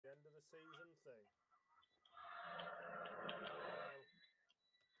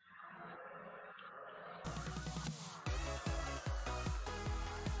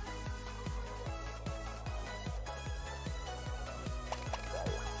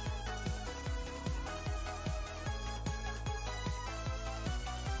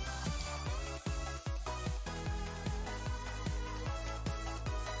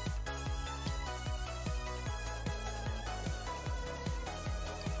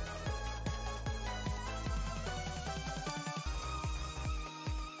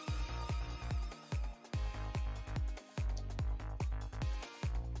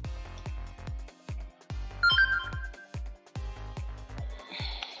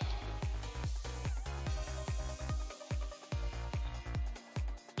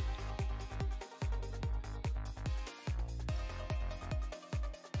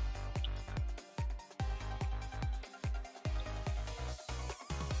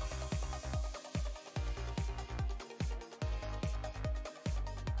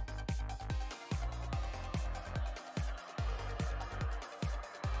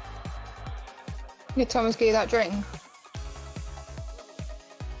Did Thomas give you that drink?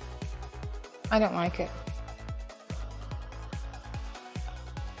 I don't like it.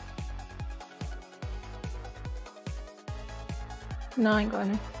 No, I ain't got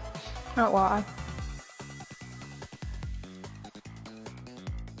any. Not water.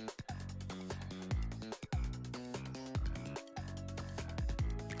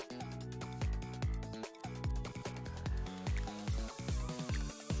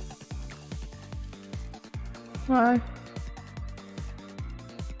 Why?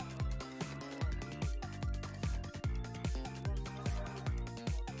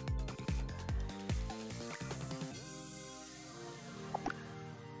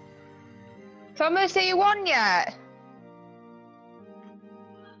 Thomas, are you on yet?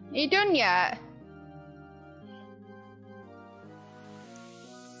 Are you done yet?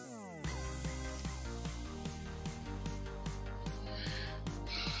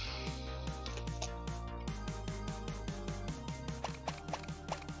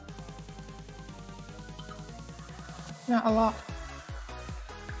 Not a lot.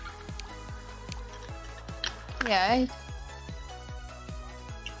 Yeah.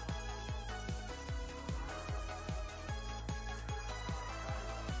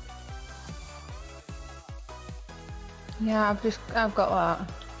 Yeah, I've got that.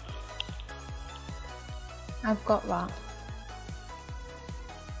 I've got that.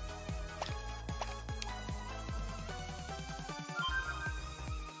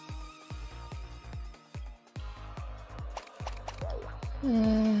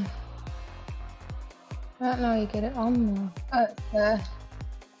 I don't know how you get it on though. Oh, it's there.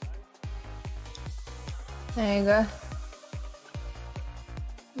 There you go.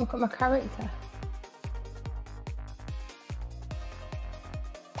 Look at my character.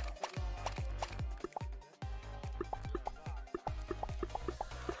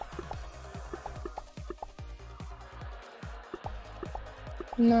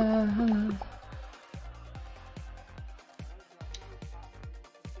 No, hang on.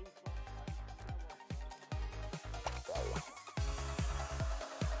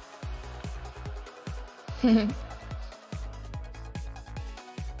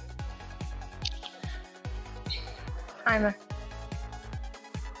 I'm a...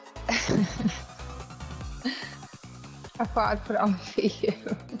 I thought I'd put it on for you.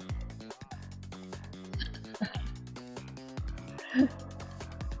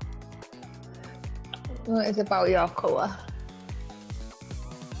 What is about your colour?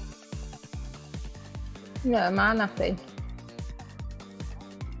 No, man, nothing.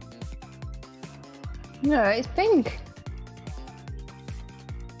 No, it's pink.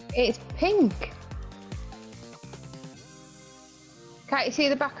 It's pink. Can't you see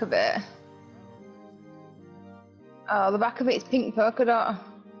the back of it? Oh, the back of it is pink polka dot.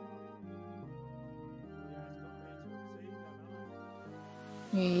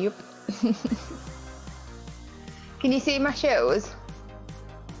 Yep. Can you see my shoes?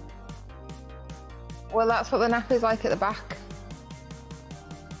 Well, that's what the nap is like at the back.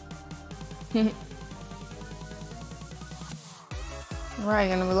 Right,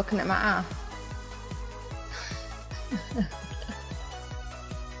 you're gonna be looking at my ass.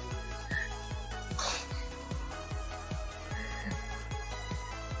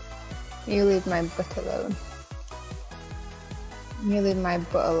 You leave my butt alone. You leave my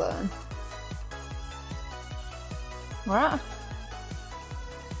butt alone. What?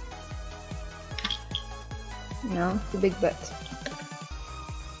 No, it's a big butt.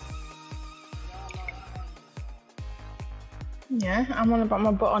 Yeah, I'm on about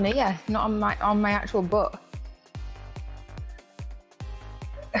my butt on here, not on my actual butt.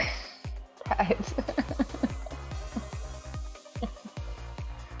 Pet.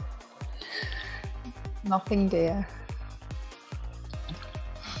 Nothing, dear.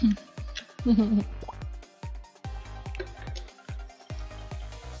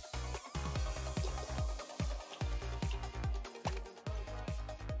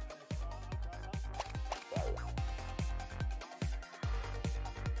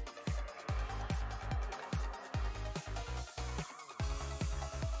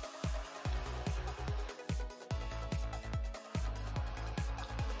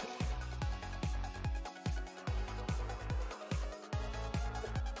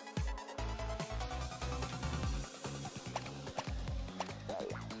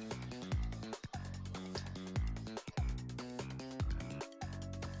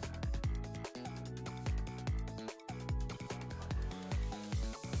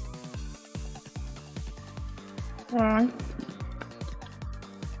 Alright.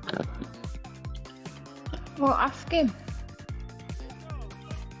 Well, ask him.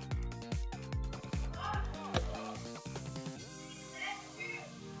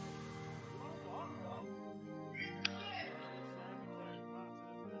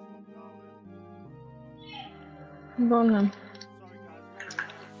 Go on then.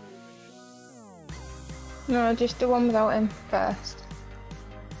 No, just the one without him first.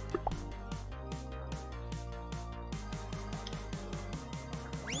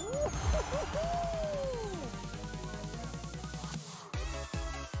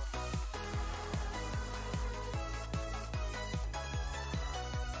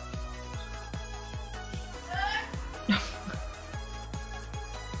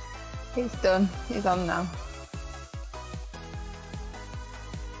 He's done. He's on now.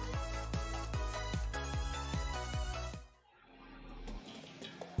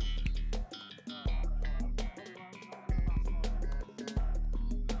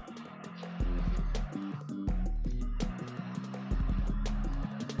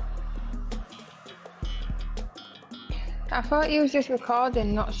 I thought he was just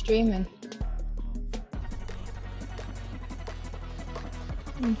recording, not streaming.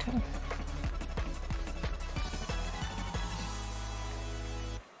 Okay.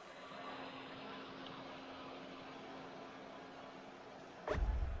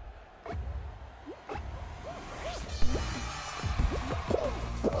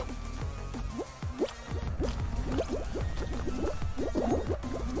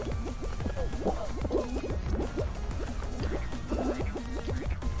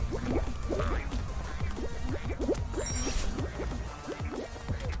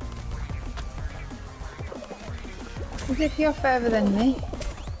 As if you're further than me.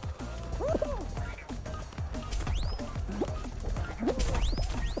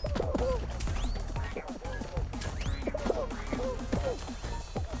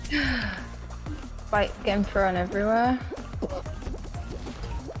 Bike getting thrown everywhere.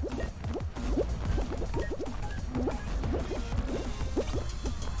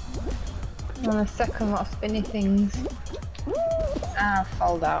 On a second lot of spinny things. I'll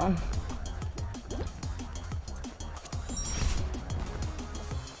fall down.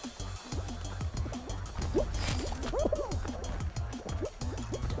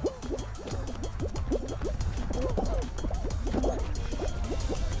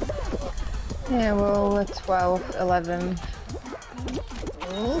 Yeah, well, we're 12, 11.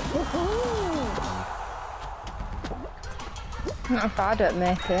 Not if I don't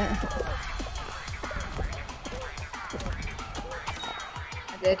make it.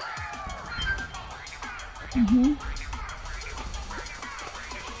 I did.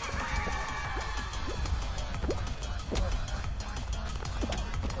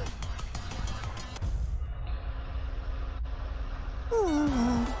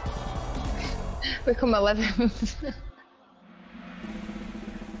 We come 11th.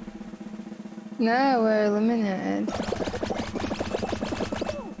 No, we're eliminated.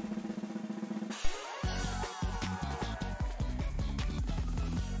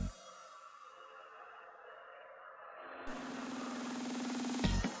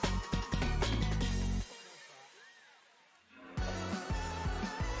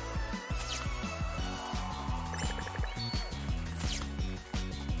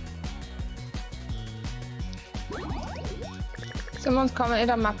 Someone's commented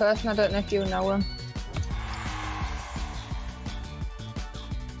on my post and I don't know if you know him.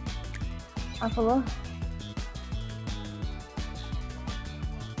 Have a look.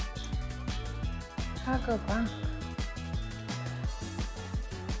 Can't go back.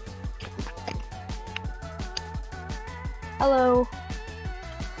 Hello.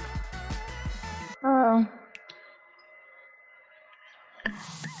 Oh.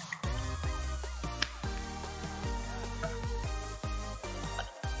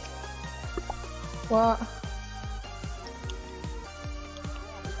 What?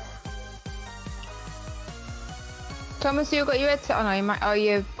 Thomas, you got your headset on or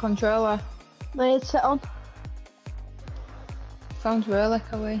your controller? My headset on. Sounds really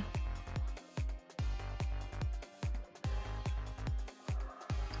echoey.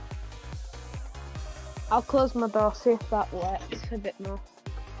 I'll close my door, see if that works a bit more.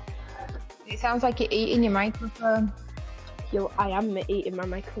 It sounds like you're eating your microphone. Yo, I am eating my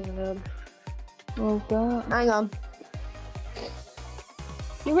microphone. Oh god. Hang on.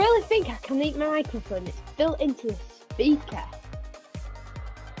 You really think I can eat my microphone? It's built into the speaker.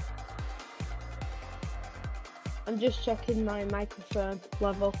 I'm just checking my microphone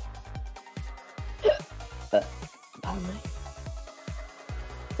level. Pardon me.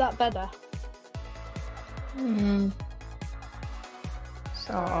 Is that better?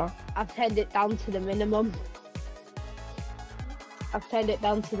 So I've turned it down to the minimum. I've turned it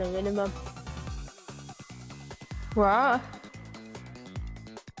down to the minimum. what?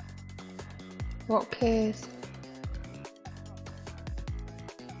 What case?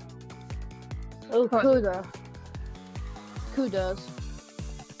 Oh, What? kudos. Kudos.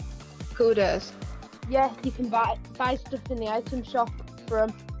 Kudos. Yeah, you can buy stuff in the item shop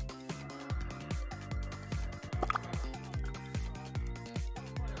from.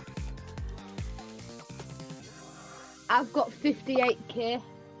 I've got 58k.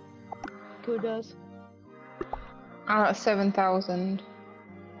 Kudos. I'm at 7,000.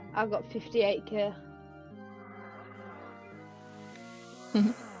 I've got 58k.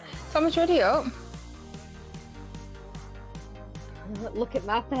 Thomas, ready up? Look at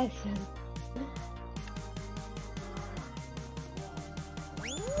my person.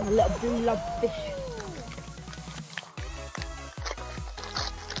 A little blue lobfish.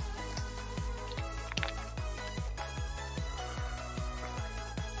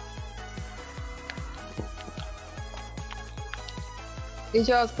 Is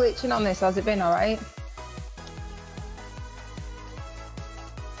yours glitching on this? Has it been alright?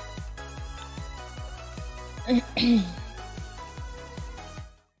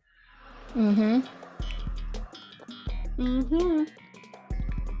 Mhm.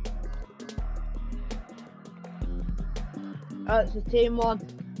 Oh, it's a team one.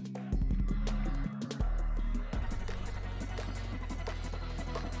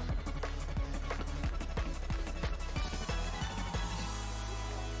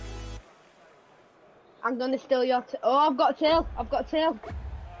 I'm gonna steal your oh, I've got a tail. I've got a tail.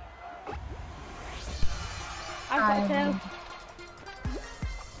 I've got a tail.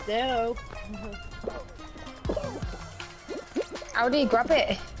 So. How do you grab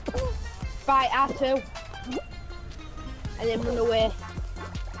it? Fight R2. And then run away.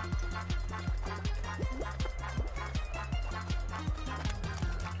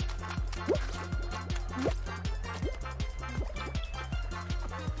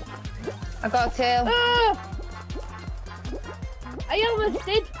 I got a tail. Ah! I almost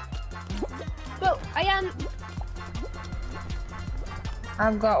did. But I am.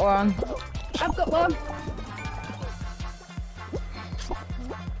 I've got one. I've got one.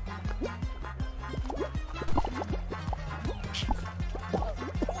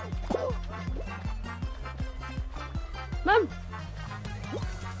 Mum.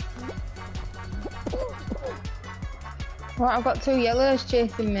 What? I've got two yellows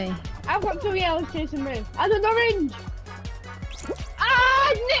chasing me. I've got two yellows chasing me. And an orange. Ah,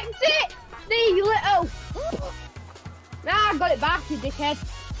 I nicked it! See, you little. Nah, I got it back, you dickhead.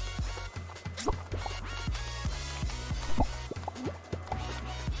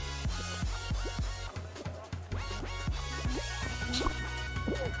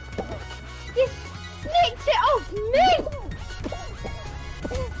 You nicked it off me!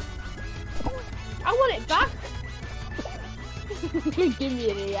 I want it back. Give me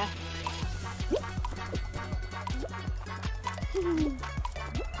it here.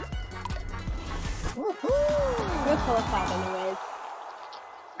 Good colour card anyways.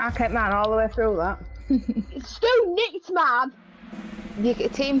 I kept mine all the way through that. It's still nicked, man. Your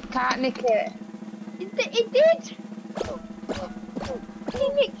team can't nick it. It did. He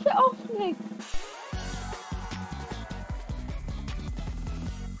nicked it off me.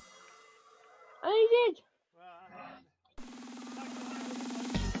 And he did.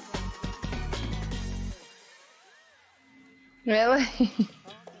 Really?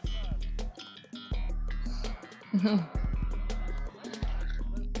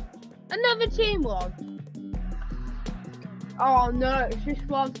 Another team won. Oh no, it's just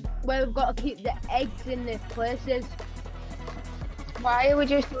one where we've got to keep the eggs in their places. Why are we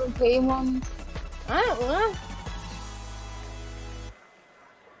just doing team ones? I don't know.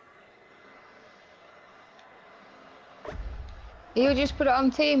 You just put it on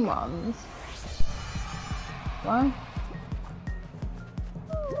team ones? Why?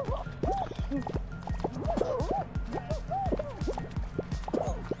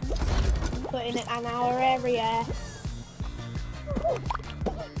 Putting it in our area.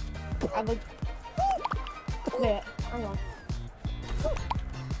 Wait, hang on.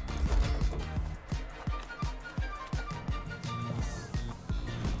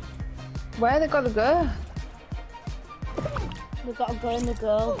 Where they gotta go? They've got to go in the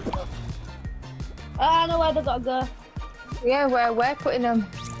goal. Oh, I know where they've got to go. Yeah, where we're putting them.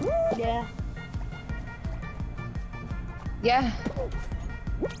 Yeah. Yeah.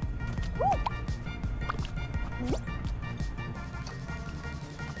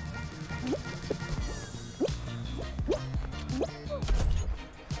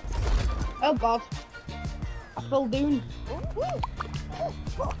 Oh god. I fell down.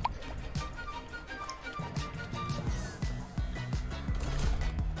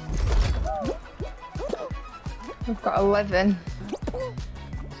 We've got 11.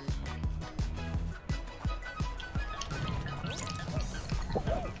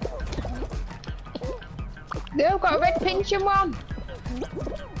 They've got a red pinching one.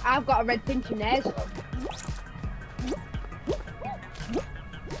 I've got a red pinch in theirs.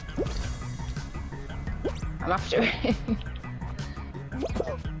 I'm after it.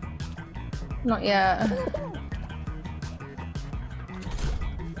 Not yet.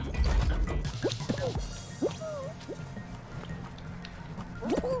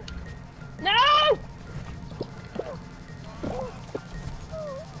 No!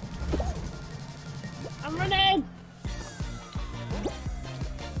 I'm running!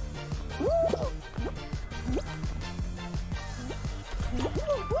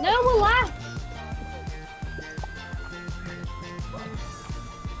 No, we're last!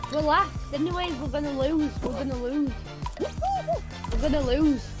 We're last. Anyways, we're gonna lose. We're gonna lose. We're gonna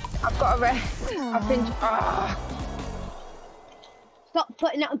lose. I've got a red. I pinch. Ah. Stop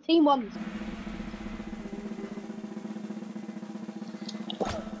putting it on team ones.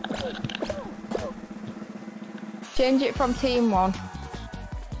 Change it from team one.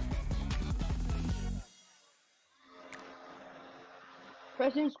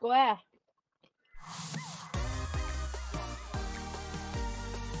 Pressing square.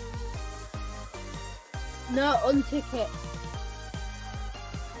 No, untick it.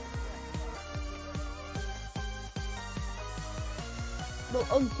 We'll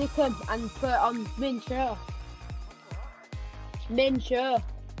untick them and put it on main show. Main show.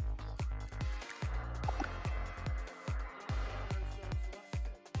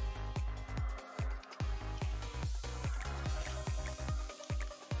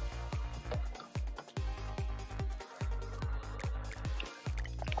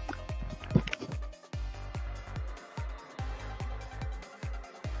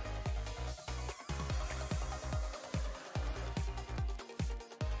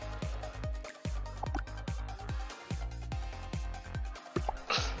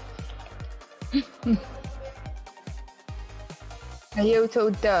 Are you two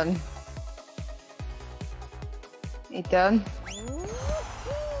done? You done?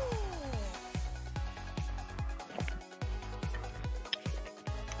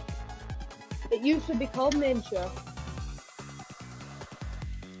 It used to be called main show.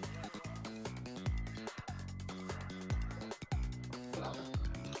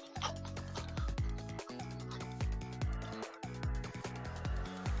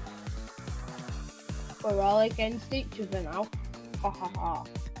 We're all against each other now. Ha ha ha.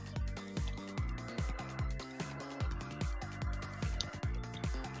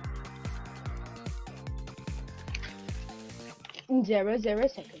 In 0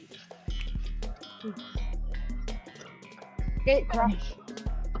 seconds. Gate crash.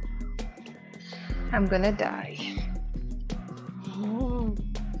 I'm gonna die.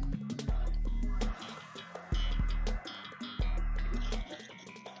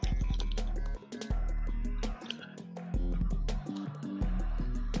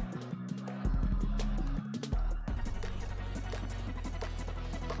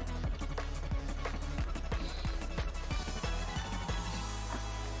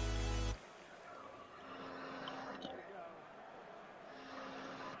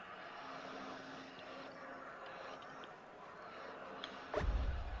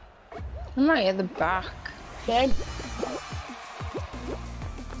 I'm right at the back. Same.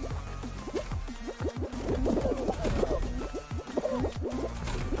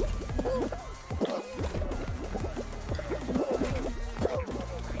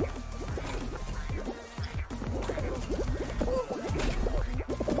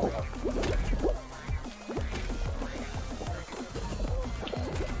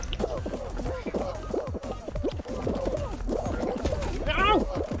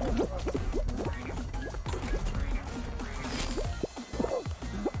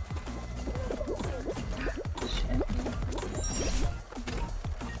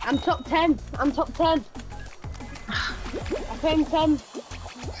 I'm top 10. I'm top 10. I came 10.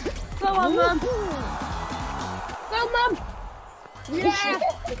 Go on, Mum. Go, Mum. Yeah.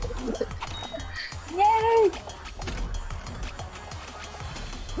 Yay!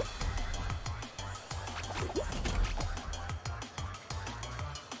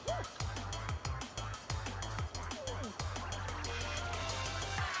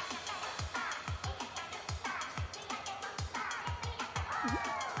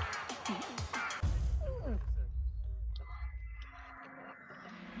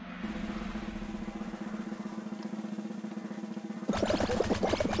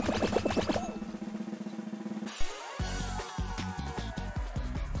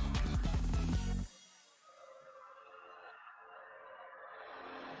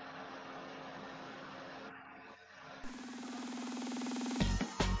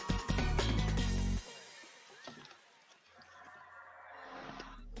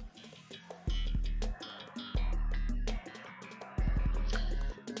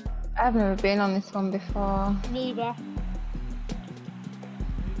 I've never been on this one before. Neither.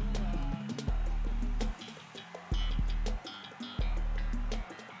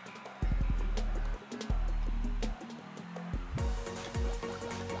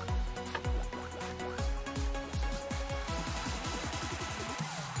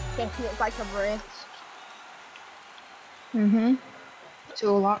 Guessing it's like a race. Mhm.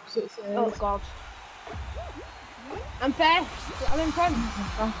 2 laps it says. Oh god. I'm first. I'm in front.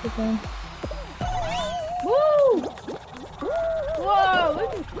 Back again. Woo! Whoa,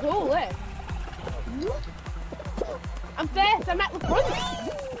 this is cool, eh? I'm first. I'm at the front.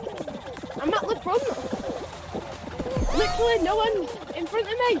 I'm at the front. Literally no one's in front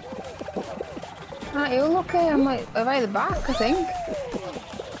of me. Aren't you lucky? I'm like right at the back, I think.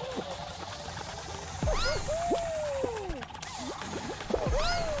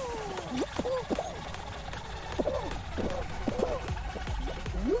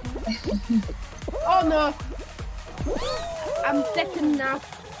 Oh no! I'm second now.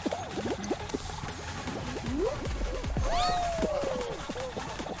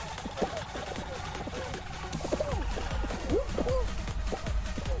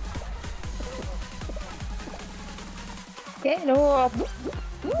 Get up.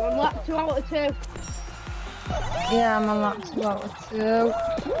 1 lap, 2 out of 2. Yeah, I'm on lap 2 out of 2.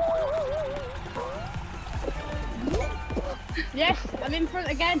 Yes, I'm in front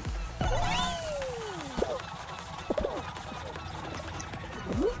again.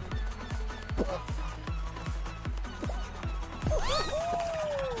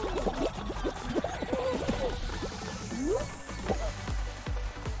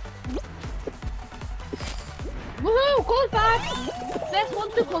 Woohoo! Qualified! First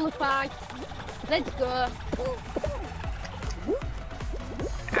one to qualify. Let's go.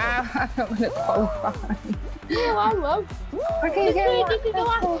 I'm not going to qualify. Hello. Okay, This is the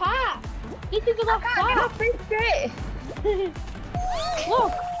last part. This is the last part.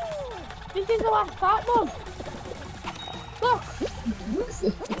 Look. This is the last part, Mum. Look.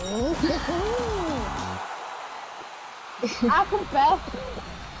 I come first.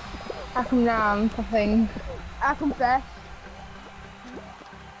 I come down, I think. I come first.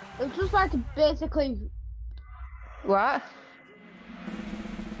 It's just like basically. What?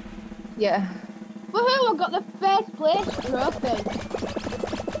 Yeah. Woohoo! I got the first place trophy.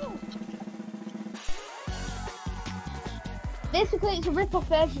 Basically, it's a rip-off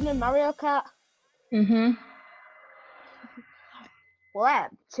version of Mario Kart. Mhm.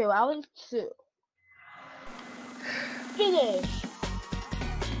 Lap 2 out of 2. Finish.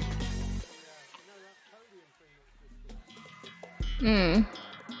 Mm.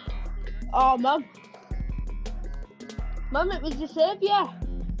 Oh, Mum. Mum, it was your saviour.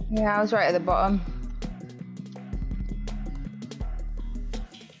 Yeah, I was right at the bottom.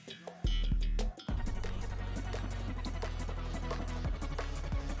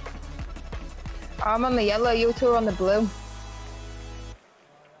 I'm on the yellow, you two are on the blue.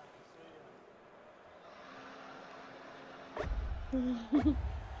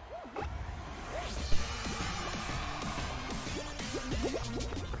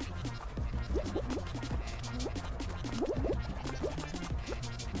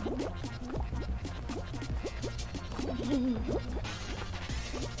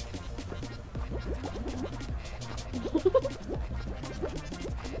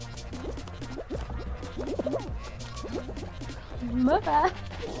 Mother.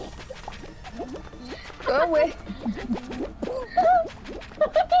 Go away.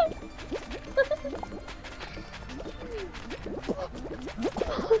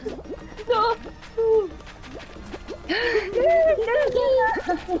 No.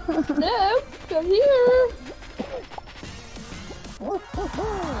 No, come here.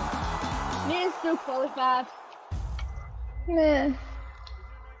 Me and still qualified. Yeah.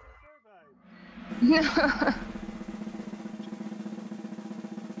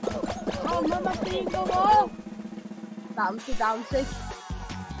 Oh, mama, see go off. Bouncy, bouncy.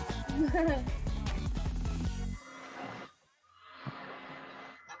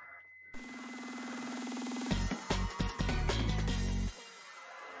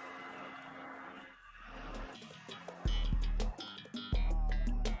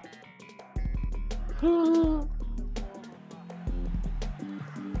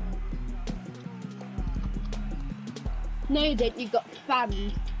 No, you didn't. You got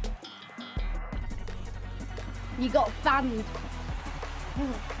fanned. You got fanned.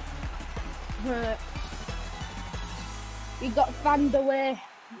 You got fanned away.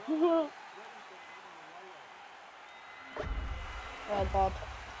 Oh God.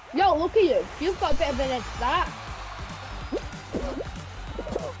 Yo, look at you. You've got a bit of an edge start.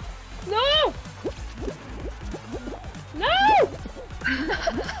 No! No!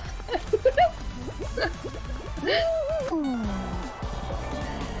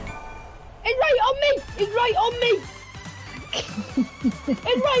 It's right on me! It's right on me!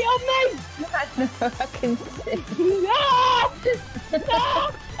 It's right on me! I know, I can see. No! No!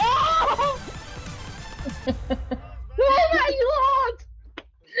 Oh my Lord!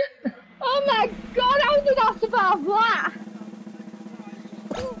 Oh my God! How did I survive that?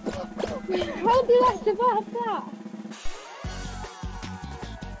 How did I survive that?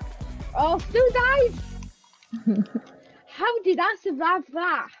 Oh, still died. How did I survive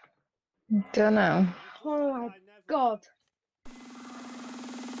that? Don't know. Oh my God.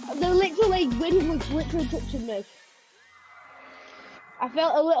 The literally wind was literally touching me. I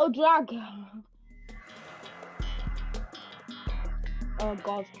felt a little drag. Oh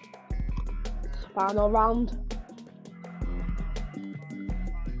God. Final round.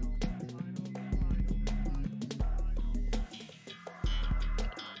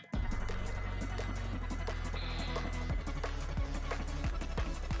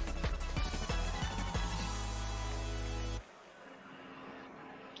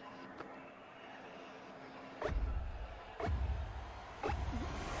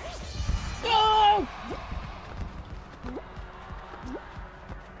 No!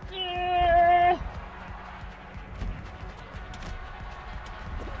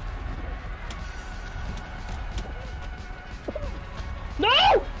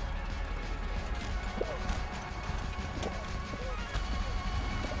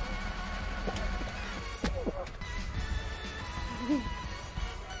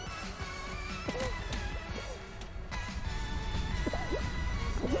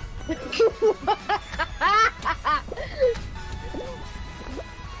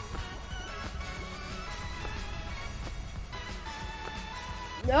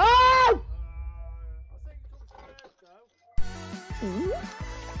 No!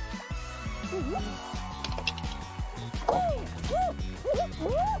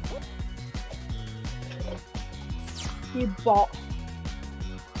 You bot.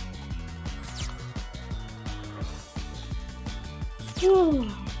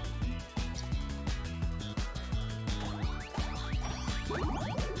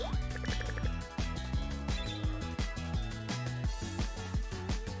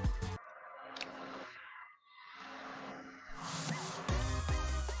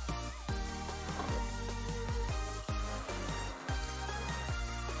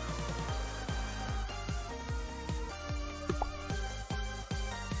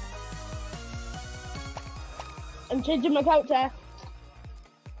 I'm changing my character.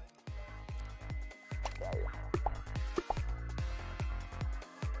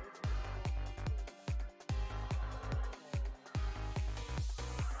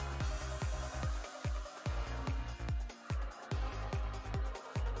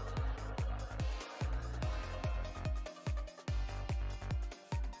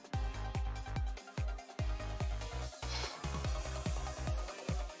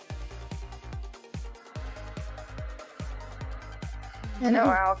 I know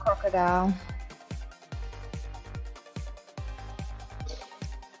our crocodile.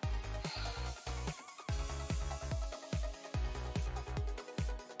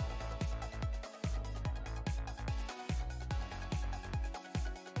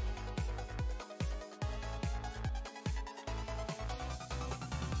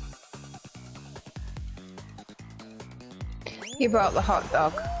 You brought the hot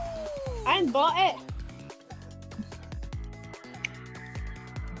dog. I ain't bought it.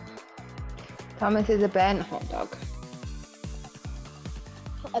 Thomas is a burnt hot dog.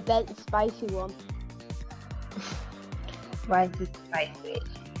 I bet the spicy one. Why is this spicy?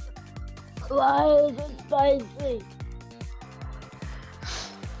 Why is it spicy?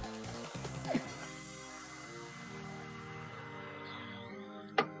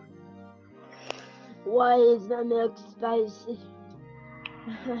 Why is the milk spicy?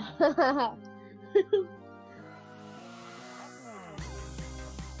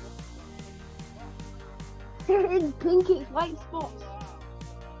 It's pink, it's white spots.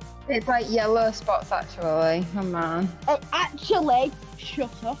 It's like yellow spots actually. Oh man. Actually,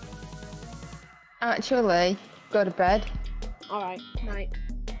 shut up. Actually, go to bed. Alright, night.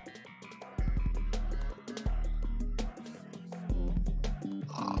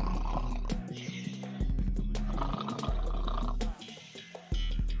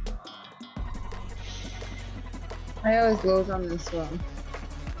 I always lose on this one.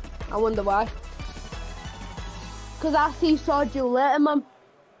 I wonder why. Because I see saw you later, mum.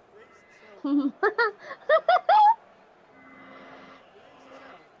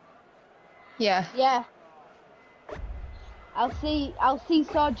 Yeah. Yeah. I'll see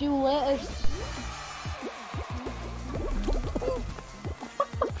saw you later.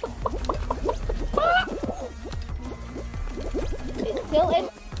 It's tilted.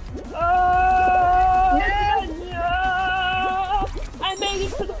 Oh, Yes! no! I made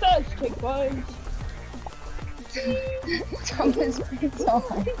it to the first checkpoint. Thomas Prince on.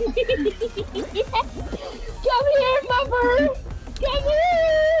 Come here, mother! Come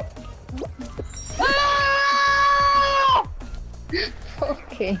here! Ah!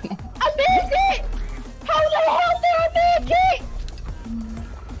 Fucking. I made it! How the hell did I make it?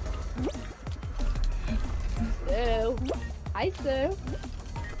 Sue. Hi, Sue.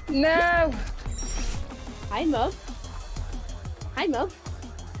 No! Hi, Mum. Hi, Mum.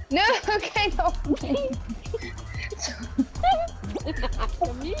 No, get off me!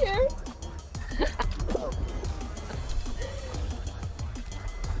 Come here.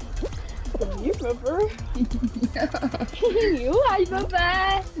 Come here, Mother. You, hi, Mother.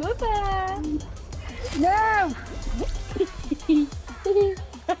 Mother. No!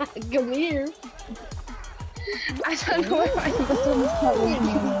 Come here. I don't know where I'm supposed to leave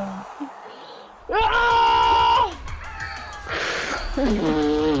me alone. Ah!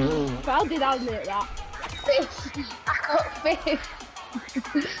 How did I make that? Fish! I got fish!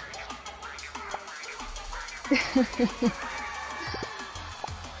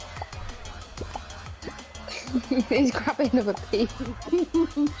 He's grabbing another piece.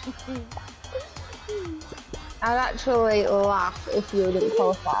 I'd actually laugh if you didn't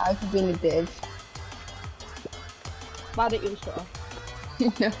qualify for being a div. Why don't you start?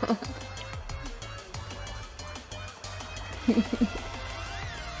 No.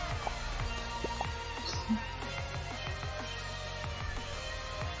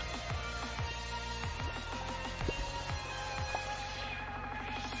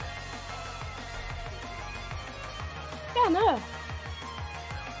 Yeah, no.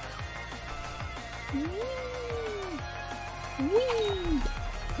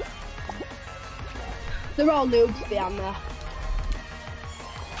 They're all noobs behind there.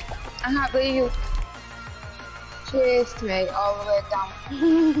 I can't believe you chased me all the way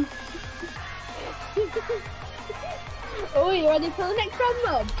down. Oh, you ready for the next round,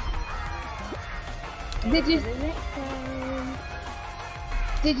 Mum?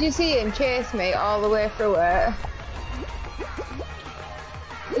 Did you see him chase me all the way through it?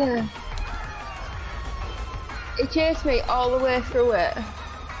 Yeah. He chased me all the way through it.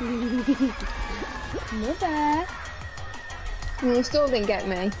 Mother. And you still didn't get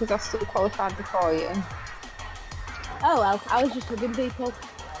me because I still qualified before you. Oh well, I was just hugging people.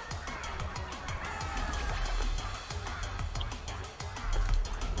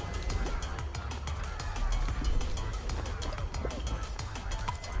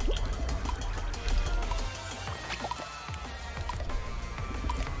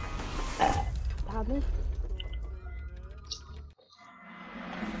 Pardon?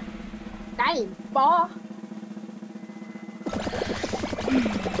 Dang, bar.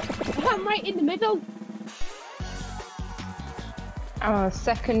 I'm right in the middle. Oh,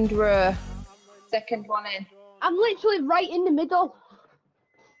 second row. Second one in. I'm literally right in the middle.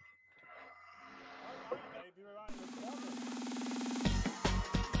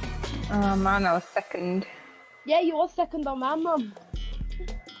 Oh man, I was second. Yeah, you are second on my Mum.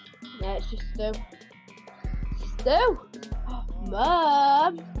 Yeah, it's just Stu. Stu!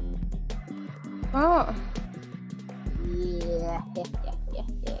 Mum! What? Yeah.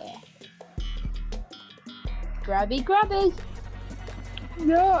 Grabby, grabby.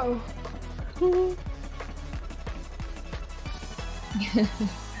 No.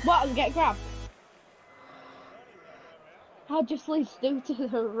 What, and get grabbed? I'll just leave Stu to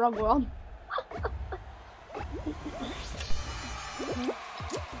the wrong one.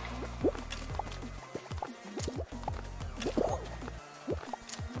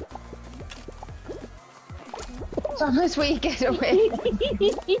 Thomas, will you get away?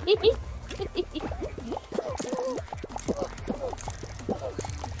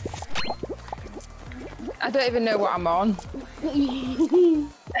 I don't even know what I'm on.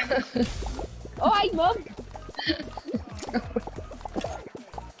 Oh, hi, Mum.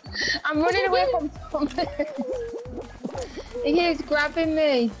 I'm running away from Thomas. He keeps grabbing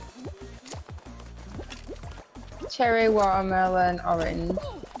me. Cherry, watermelon, orange,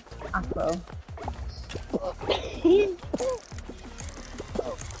 apple.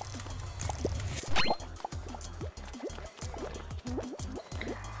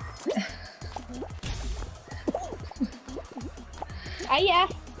 Hiya.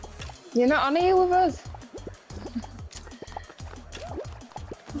 You're not on here with us?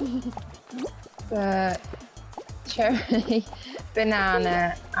 Cherry,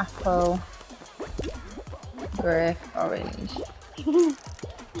 banana, apple, grape, orange.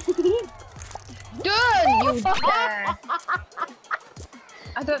 Done! You dare!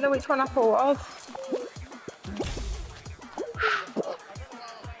 I don't know which one apple was.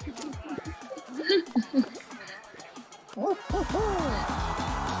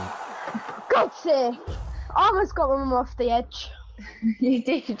 God's sake! I almost got them off the edge. You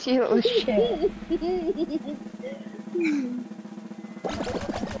did, you little shit.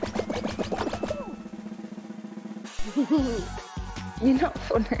 You're not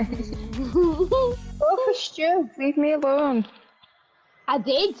funny. Go for Stu, leave me alone. I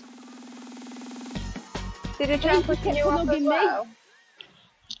did. Did I try pushing you off as well?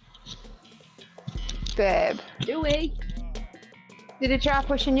 Babe. Do we? Did I try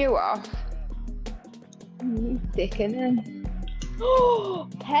pushing you off? Dick, innit? Oh,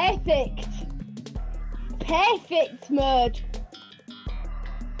 perfect. Perfect, Murd.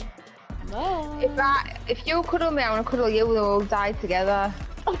 If you cuddle me, I want to cuddle you, we'll all die together.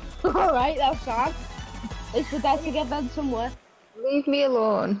 Alright, that's fine. At least we're dead together then somewhere. Leave me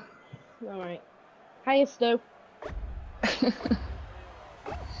alone. Alright. Hiya, Stu.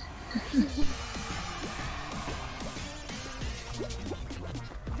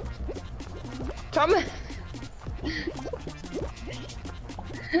 Thomas!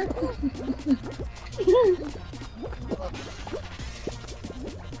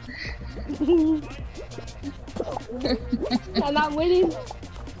 And I'm winning.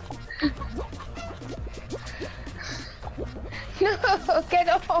 No, get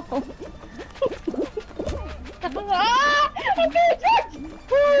off! Ah! I'm being attacked!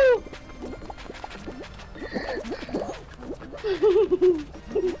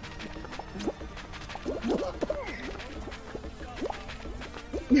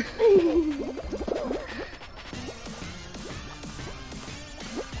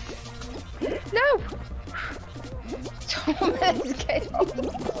 No! Thomas, get off!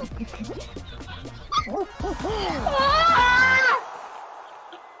 Ah!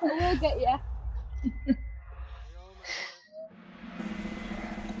 I will get you.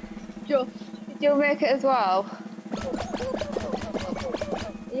 Just. Did you make it as well?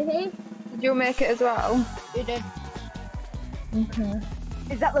 Did you make it as well? You did. Okay.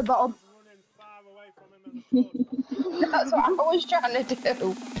 Is that the bottom? That's what I was trying to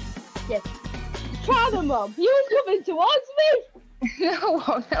do. Yes. Try them, Mum. You were coming towards me. No,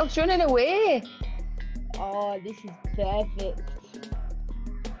 I was running away. Oh, this is perfect.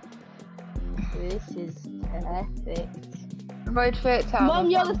 This is perfect. Avoid fertile. Mum,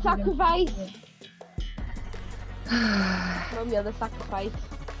 you're the sacrifice. Mum, you're the sacrifice.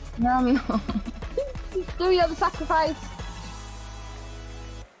 No, I'm not. Stu, you're the sacrifice.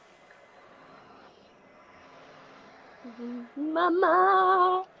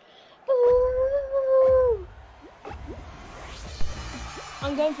 Mama. Ooh.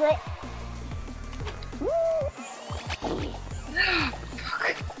 I'm going for it.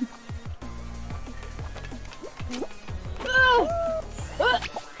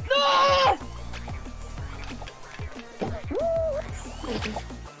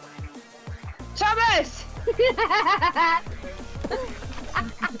 Thomas!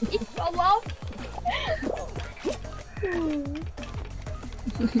 He fell off.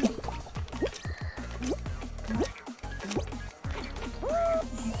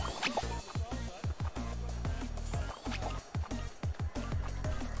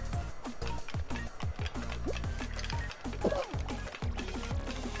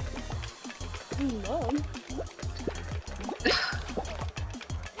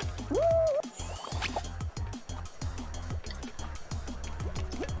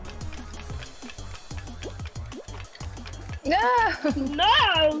 No!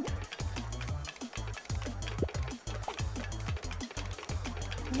 No!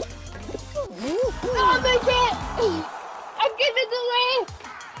 Oh, make it! I'm giving it away!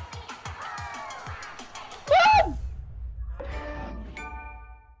 Run!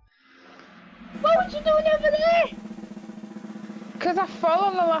 What was you doing over there? Because I fell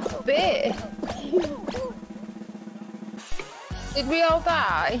on the last bit. Did we all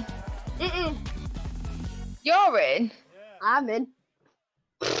die? Mm-mm. You're in? I'm in.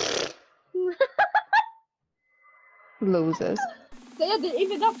 Losers. See, I didn't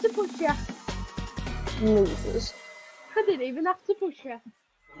even have to push you. Losers. I didn't even have to push you.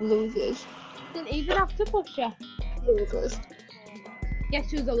 Losers. Didn't even have to push you. Losers.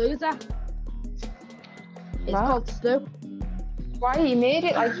 Guess who's a loser? It's What? called Stu. Why you made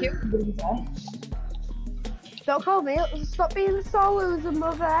it like you loser? Don't call me. Stop being so loser,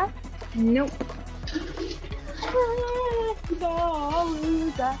 mother. Nope. So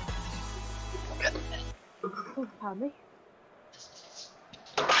loser. Oh, pardon me.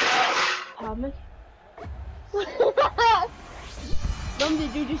 Pardon me. Mum,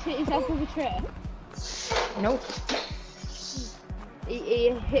 did you just hit yourself with a tray? Nope. He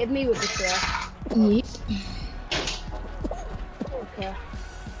hit me with the tray. Yep. Okay.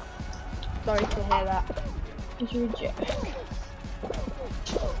 Sorry to hear that. You're a jerk.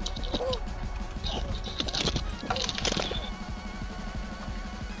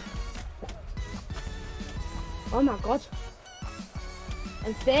 Oh my god.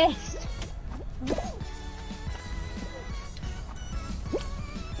 And fist.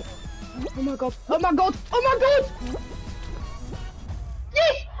 Oh my god. Oh my god. Oh my god.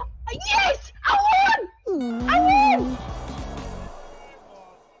 Yes! Yes! I won! I won!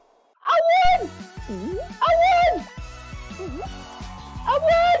 I won! I won! I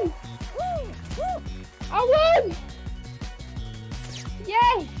won! I won!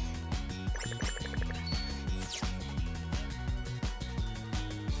 Yes!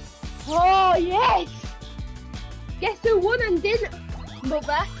 Oh yes! Guess who won and didn't,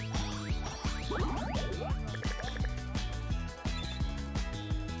 mother?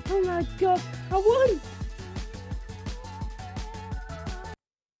 Oh my god, I won!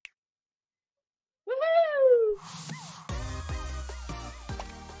 Woohoo!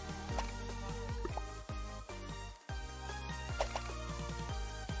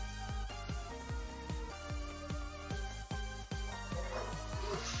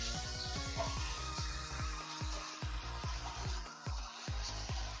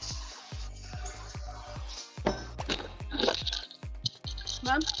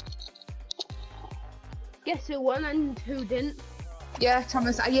 Mum, guess who won and who didn't? Yeah,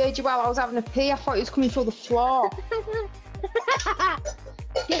 Thomas, I heard you while I was having a pee. I thought it was coming through the floor.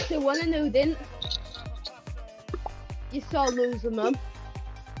 Guess who won and who didn't? You saw loser, Mum.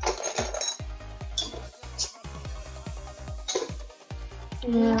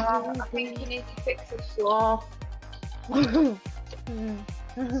 Yeah, I think you need to fix the floor.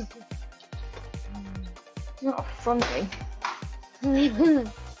 Not funny.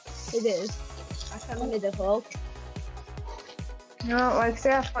 It is. I can't mid the hole. No, like I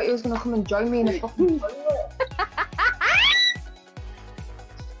say, I thought you was gonna come and join me in a fucking toilet.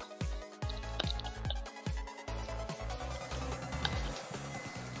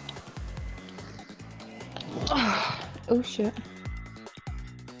 Oh shit.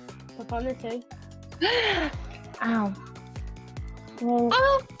 Stop on the two. Ow. Well,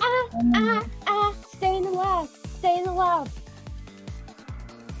 Stay in the lab. Stay in the lab.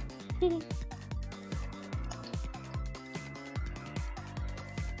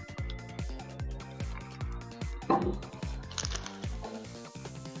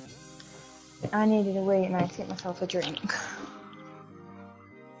 I needed a wee and I took myself a drink.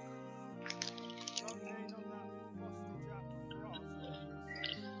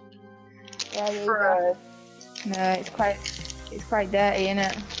 Yeah, you go. No, it's quite dirty, isn't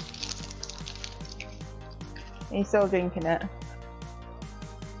it? Are you still drinking it? Are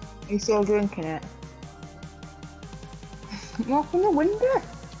you still drinking it? Open the window.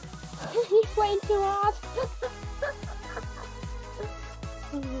 He's playing too hard.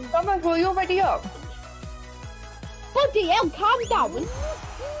 Thomas, were you already up? Bloody hell, calm down.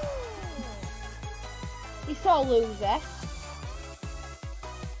 You saw loser.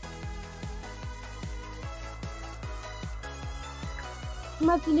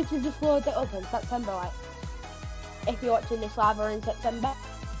 Imagine if you just load it up in September, like, if you're watching this live or in September.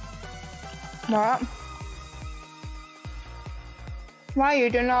 What? Why you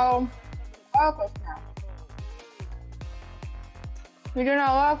doing all August now? You're doing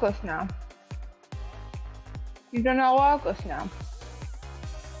all August now? You done all August now?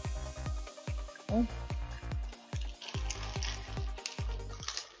 Oh.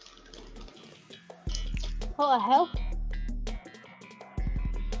 What the hell?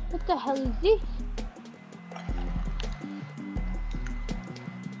 What the hell is this?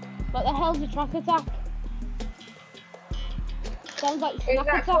 What the hell is a track attack? Sounds like snack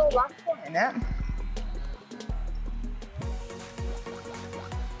attack. Last one, isn't it?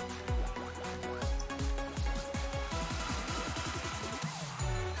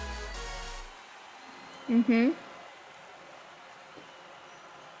 Mhm.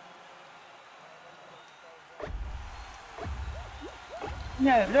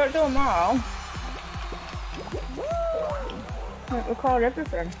 No, don't do them all. Don't record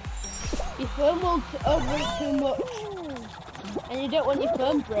everything. Your phone will overheat too much, and you don't want your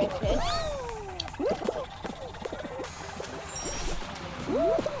phone breaking.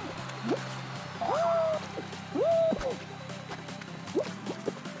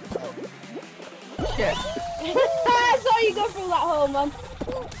 Shit. I saw you go through that hole, man.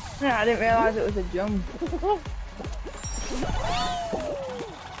 Yeah, I didn't realise it was a jump.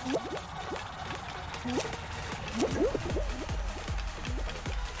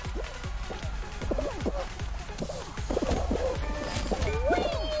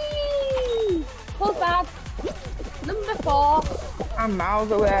 Pull back. Number 4. I'm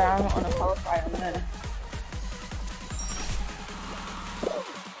miles away, I'm not on a qualify on there.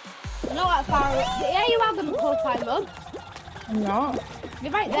 I know that far. Yeah, you have them qualify, Mum. I'm not.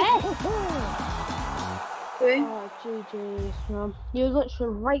 You're right there. See? Oh, GG's, Mum. You're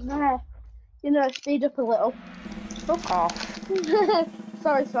literally right there. You know, speed up a little. Fuck off.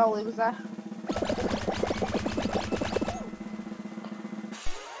 Sorry, Solly was there.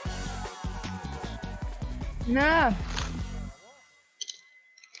 No.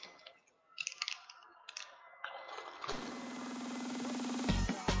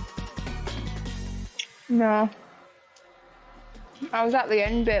 No. I was at the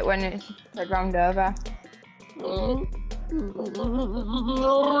end bit when it's round over. Oh,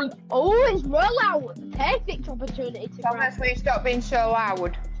 it's rollout! Perfect opportunity to grab. Thomas, will you stop being so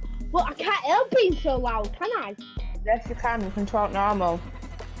loud? Well, I can't help being so loud, can I? Yes, you can talk normal.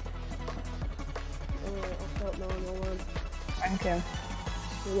 I don't know, no one. Thank you.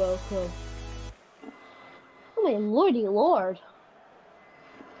 You're welcome. Oh my lordy lord.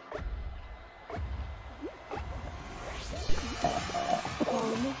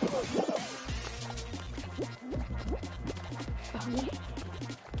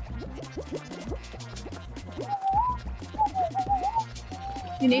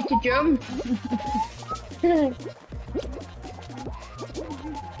 You need to jump.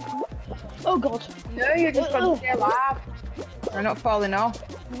 Oh god. No, you're just going to stay alive. You're not falling off.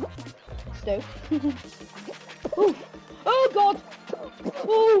 Sto. Ooh. Oh god.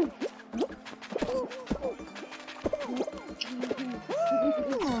 Ooh.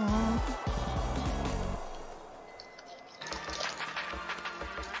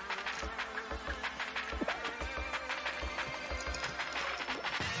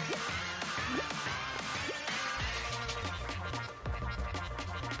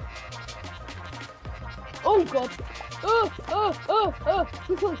 Oh god.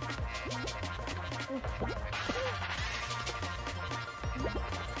 Too close.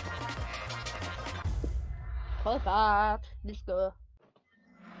 Qualified. Let's go.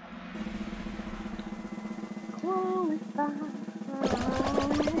 Qualified.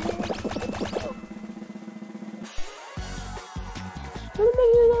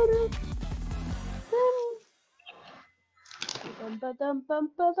 Bum bum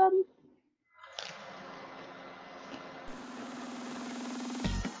bum bum.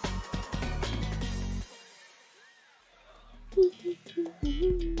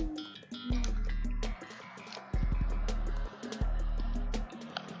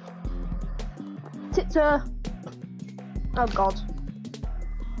 Tiptoe. Oh god.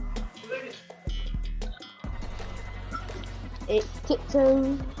 It's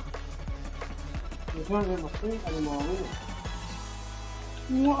tiptoe. You can't get my feet anymore, will you?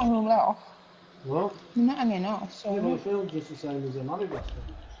 You're not hanging off. What? You're not hanging off, so... Yeah, but it feels just the same as a money basket.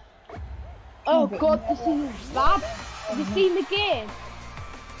 Oh god, this is bad. Have you seen the game?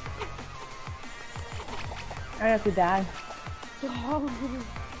 I have to die.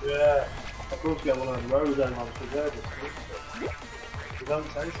 Yeah, I could get one on the road and on the today. You don't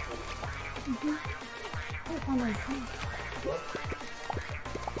taste it.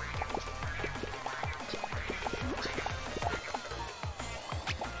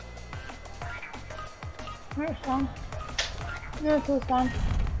 No, it's fine. No, it's all fine.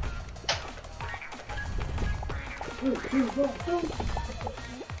 Oh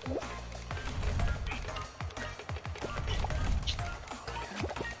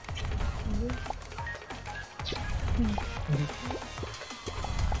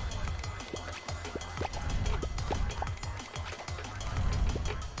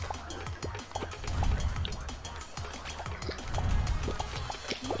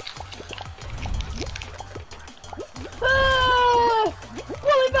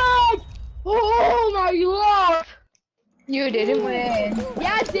my lord! You didn't win.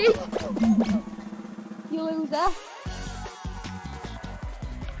 Yeah, I did. You loser.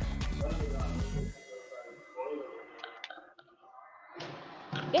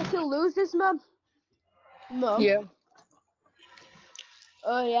 Guess who loses, Mum? Mum? Yeah.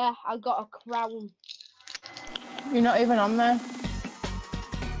 Oh yeah, I got a crown. You're not even on there.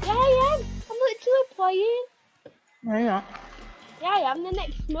 Yeah, I am. I'm literally playing. No, you're not. Yeah, I am. The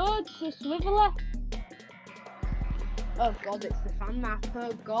next mode, the Swiveler. Oh god, it's the fan map.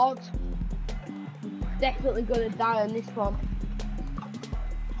 Oh god. Definitely gonna die on this one.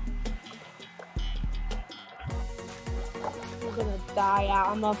 I'm gonna die out.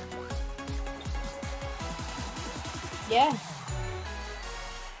 I'm off. Yeah.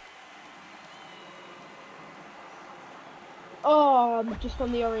 Oh, I'm just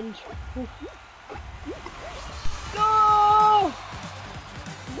on the orange. Oof. No!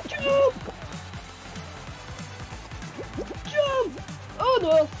 Jump! Jump! Oh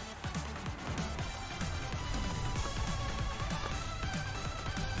no!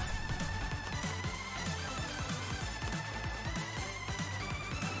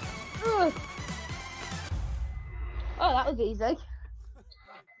 Ugh. Oh, that was easy.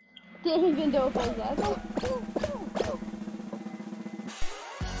 Didn't even know if I was there.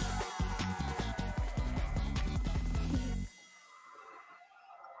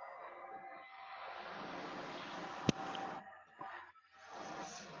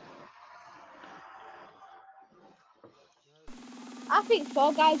 I think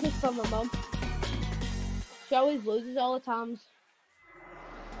Fall Guys is for my mum. She always loses all the times.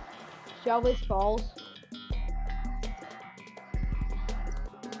 She always falls.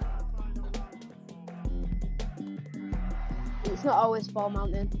 It's not always Fall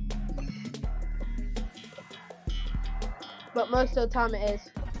Mountain. But most of the time it is.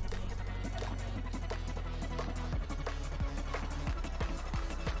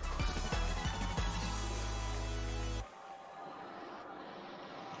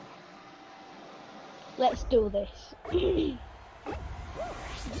 Let's do this.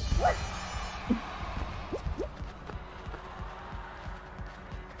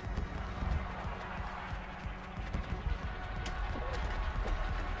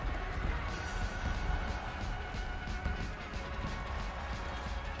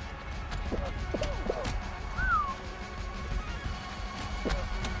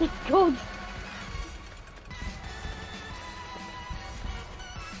 God.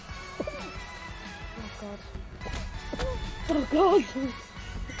 Oh god.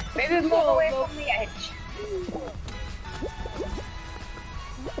 Maybe move away from the edge.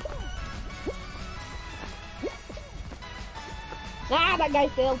 Ah, that guy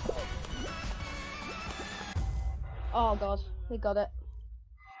failed. Oh god, we got it.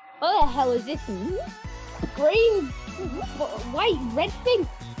 What the hell is this? Green, white, red thing.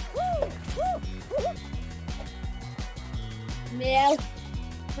 Meow.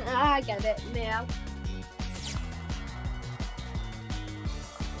 Ah, I get it. Meow.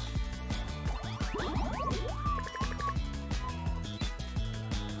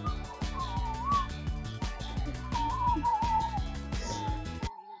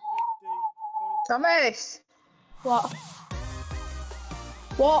 Thomas! What?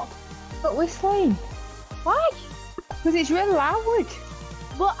 What? But whistling. Why? Because it's really loud.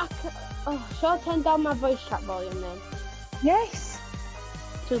 But I can... Oh, shall I turn down my voice chat volume then? Yes.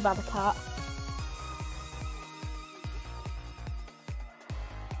 Too bad I can't.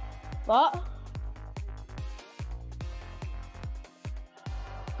 What?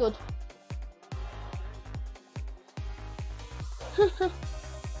 Good.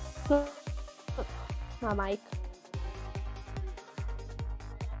 My mic.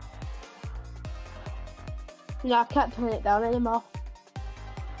 No, I can't turn it down anymore.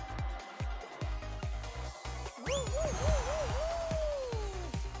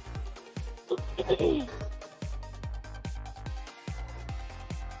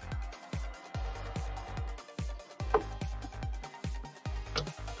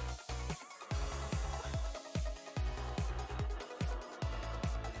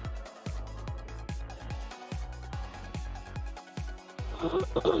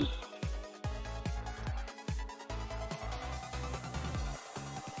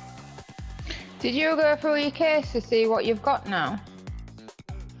 Did you go through your case to see what you've got now?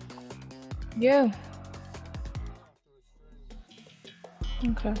 Yeah.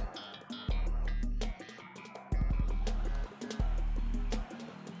 Okay.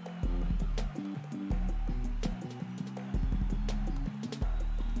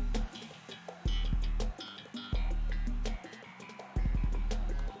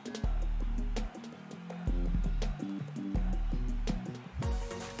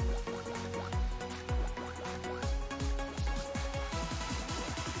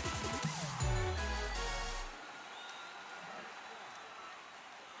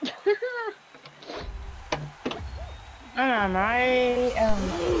 Am I?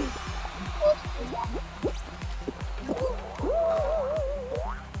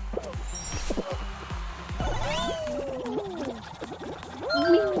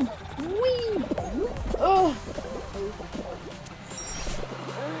 Wee! Oh!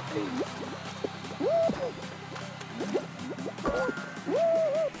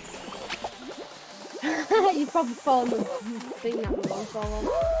 You probably fallen the thing that was on so long.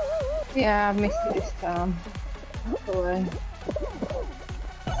 Yeah, I missed it this time. Away.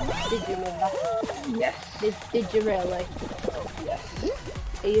 Did you remember? Yes. Did you really? Yes.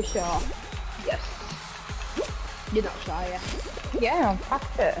 Are you sure? Yes. You're not sure, yeah? Yeah, I'm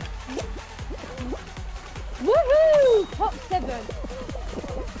past it. Woohoo! Top 7.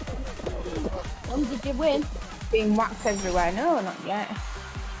 Did you win? Being whacked everywhere. No, not yet.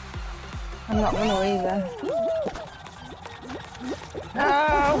 I'm not gonna either.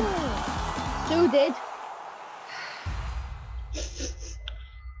 No! 2 did.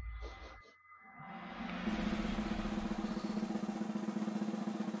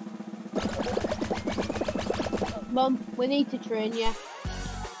 Mum, we need to train you.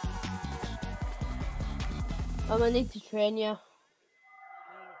 Mum, I need to train you.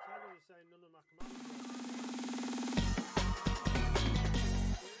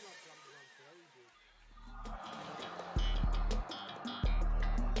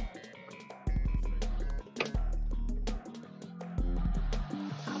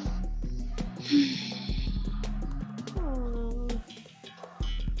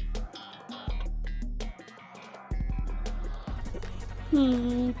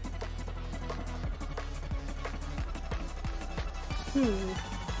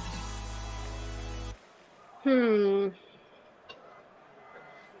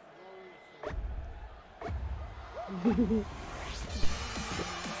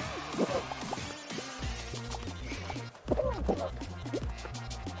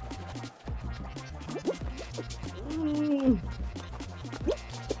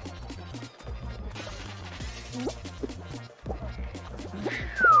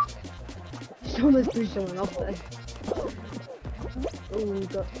 Someone's doing someone else there. Oh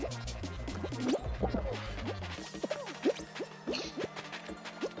god.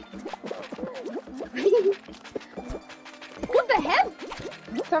 What the hell?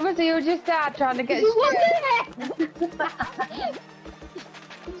 Somebody who just died trying to get What the heck?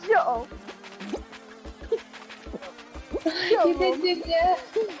 Shut up. You did, didn't you?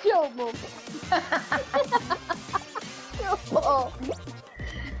 Shut up, Mum. Shut up.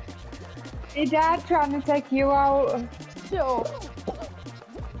 He died trying to take you out. Shut up.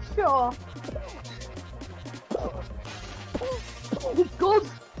 Shut up. Good.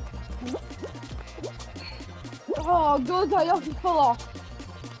 Oh, good. I have to fall off.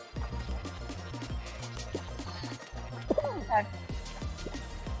 Okay.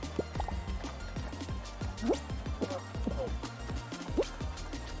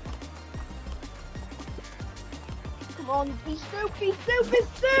 Come on, be soup, be soup, be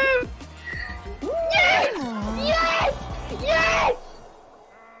soup! Yes! Yes! Yes!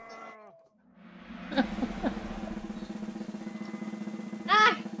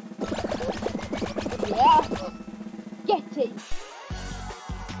 Ah! Yeah! Get it!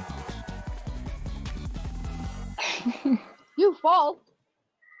 You fall.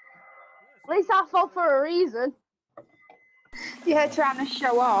 At least I fall for a reason. Yeah, trying to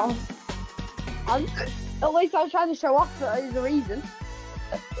show off. And at least I was trying to show off that is a reason.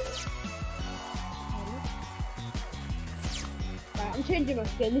 Right, I'm changing my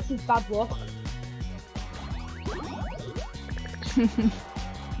skin. This is bad luck.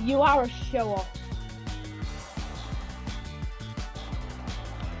 You are a show off.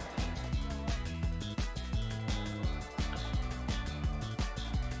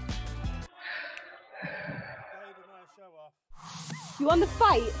 You want to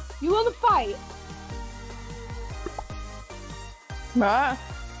fight? You want to fight? What?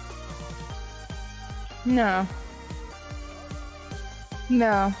 No.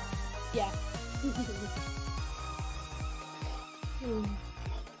 No. Yeah.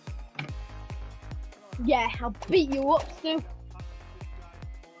 Yeah, I'll beat you up, Stu.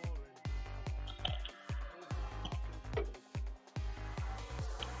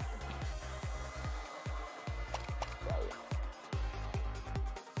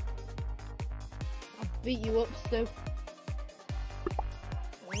 I'll beat you up, Stu.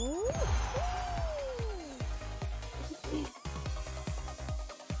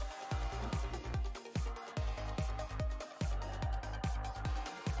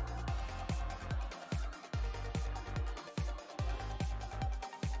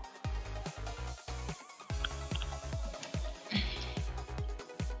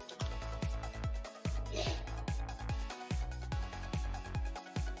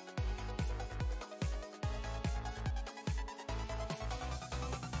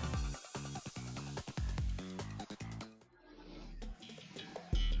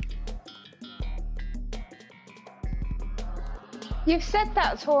 You've said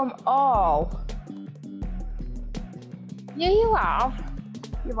that to them all. Yeah, you have.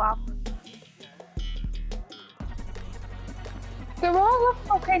 You have. They're all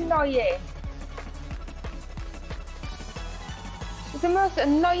fucking annoying. It's the most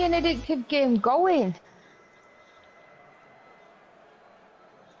annoying, addictive game going.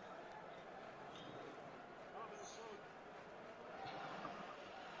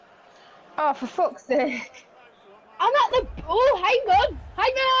 Oh, for fuck's sake. I'm at the. Oh, hang on!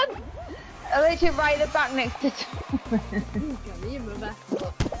 Hang on! I literally right at the back next to Come here, mother.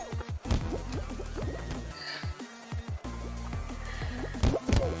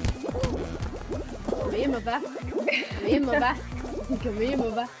 Come here, mother. Come here, mother. Come here,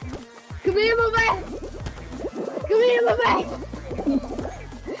 mother. Come here, mother. Come here, mother.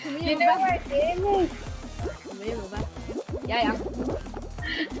 Come here, You know mother. what it is? Come here, mother. Yeah, yeah.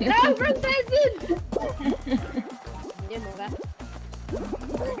 No, front facing! Come here, mother.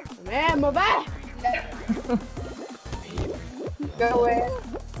 Come here, mother. Go away.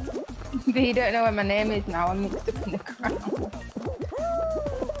 But you don't know what my name is now, I'm mixed up in the crowd.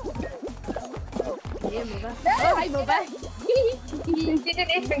 Come here, mother. Oh, hi, mother. You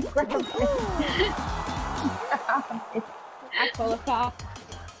didn't even grab me. I qualified.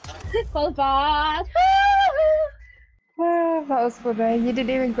 Qualified. Oh, that was funny. You didn't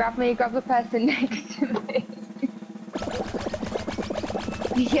even grab me, you grabbed the person next to me.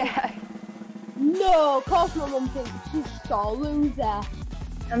 Yeah. No, of course my mum thinks she's so loser.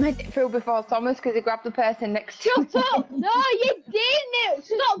 I made it through before Thomas because he grabbed the person next to me. Shut up! No, you didn't!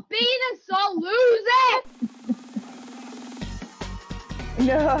 Stop being a sore loser!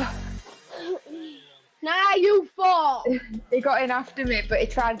 No. Nah, you fought! He got in after me, but he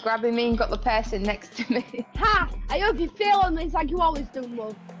tried grabbing me and got the person next to me. Ha! I hope you feel on this like you always do,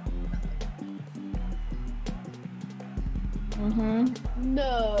 love.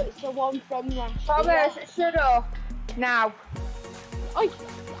 No, it's the one from last year. Thomas, shut up. Now. Oi!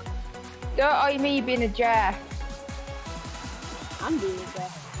 Don't owe me being a jerk. I'm doing it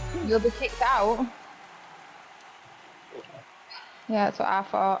there. You'll be kicked out. Yeah, that's what I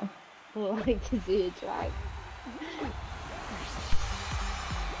thought. I like to see it try.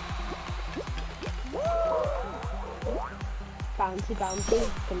 Bouncy, bouncy.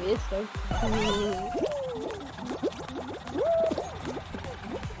 Come here, Stu.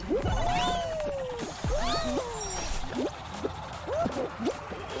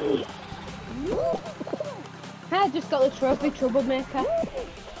 I just got the trophy, troublemaker.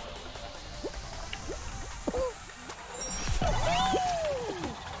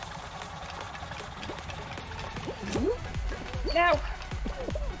 Now.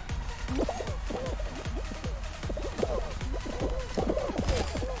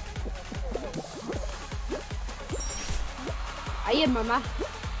 Hiya, mama.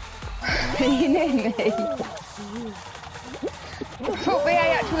 You know me. Fuck me, I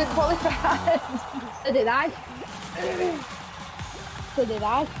actually qualified. So did I. So did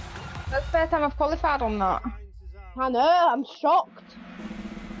I. That's the first time I've qualified on that. I know, I'm shocked.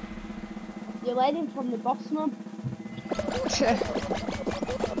 You're learning from the boss, mum.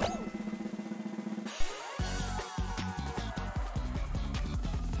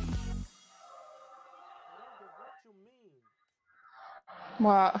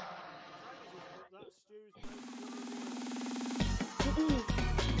 What?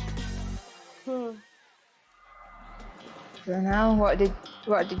 Don't know. What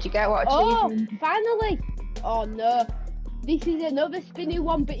did you get? What achievement? Oh, finally! Oh no, this is another spinny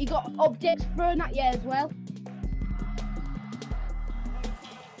one, but you got objects thrown at you as well.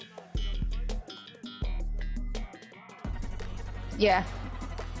 Yeah.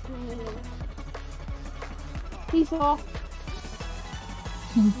 Peace off.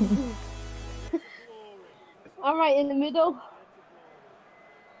 I'm right in the middle.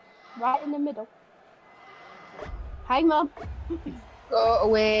 Right in the middle. Hi, Mum. Go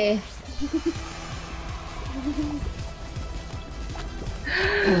away.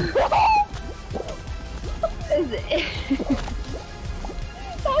 Is it?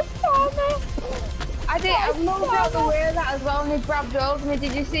 That's Tommy. I moved out the way of that as well and he grabbed hold of me.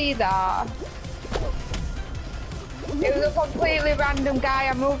 Did you see that? It was a completely random guy.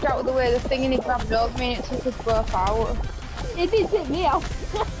 I moved out of the way of the thing and he grabbed hold of me and it took us both out. It did take me out.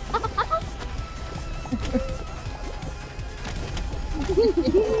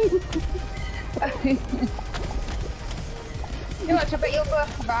 You know what, I bet you'll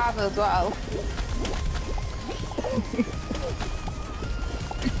both survive as well.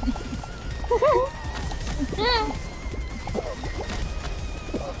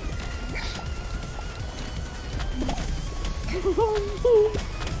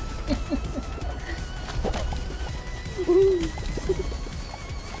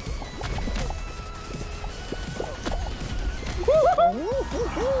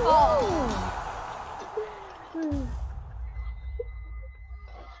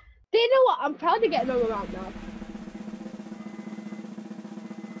 Do you know what? I'm proud of getting all around now.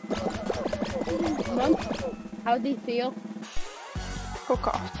 Mum, how do you feel? Fuck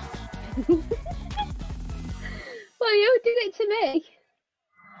off. Well, you did it to me.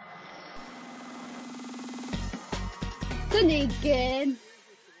 Sunny game.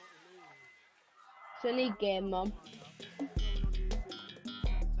 Sunny game, Mum.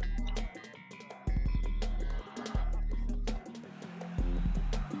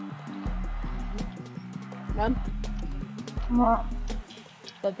 Mum, What?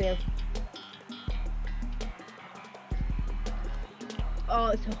 love you. Oh,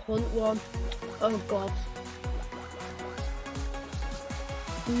 it's a hunt one. Oh God.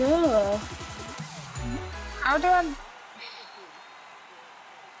 No. How do I...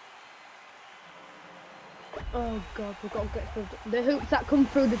 Oh God, we've got to get through the hoops that come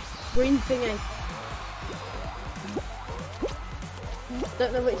through the screen thingy.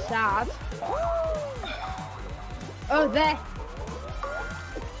 Don't know which side. Oh, there.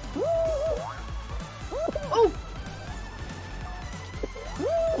 Oh.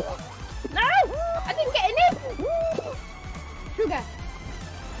 No, I didn't get in it. Sugar.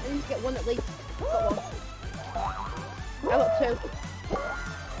 I need to get one at least. Got one. I got two.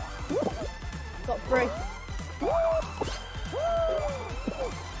 Got three.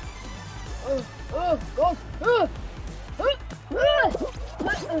 Oh, God.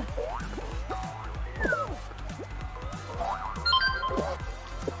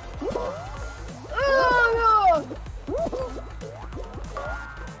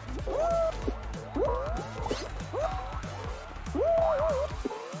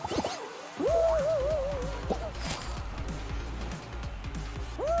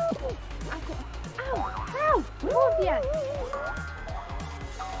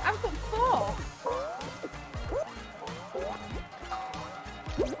 I've got four.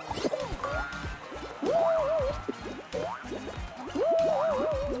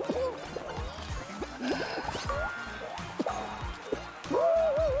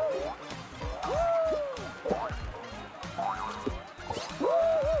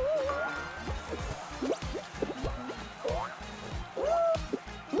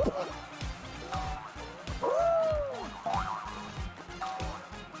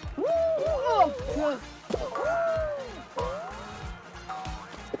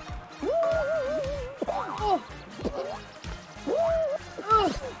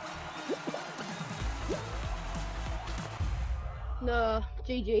 No,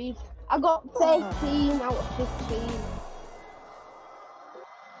 GG's. I got 13 out of 15.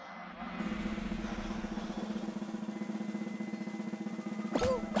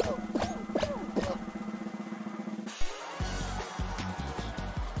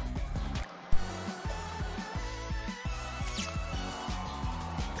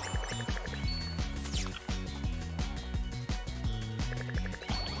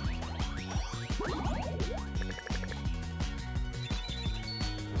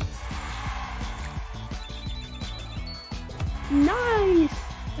 Nice!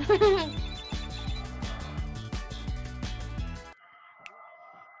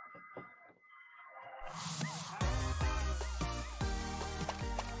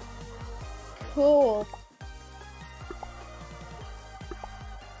 Cool.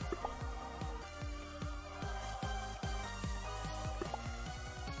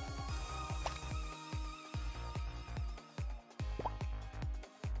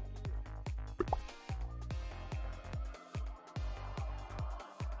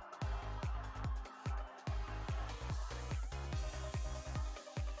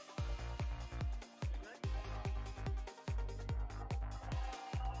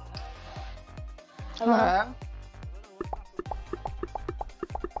 Hello?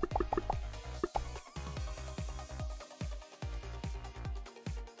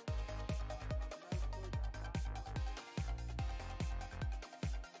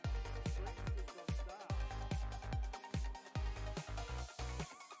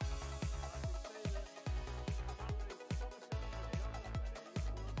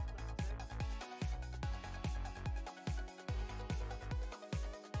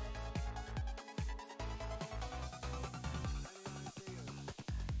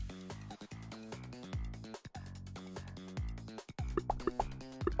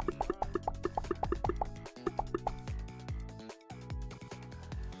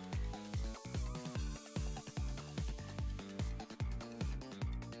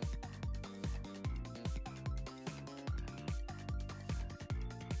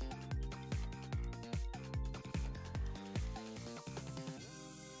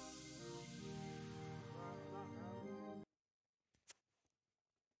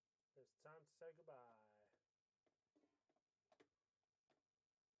 It's time to say goodbye.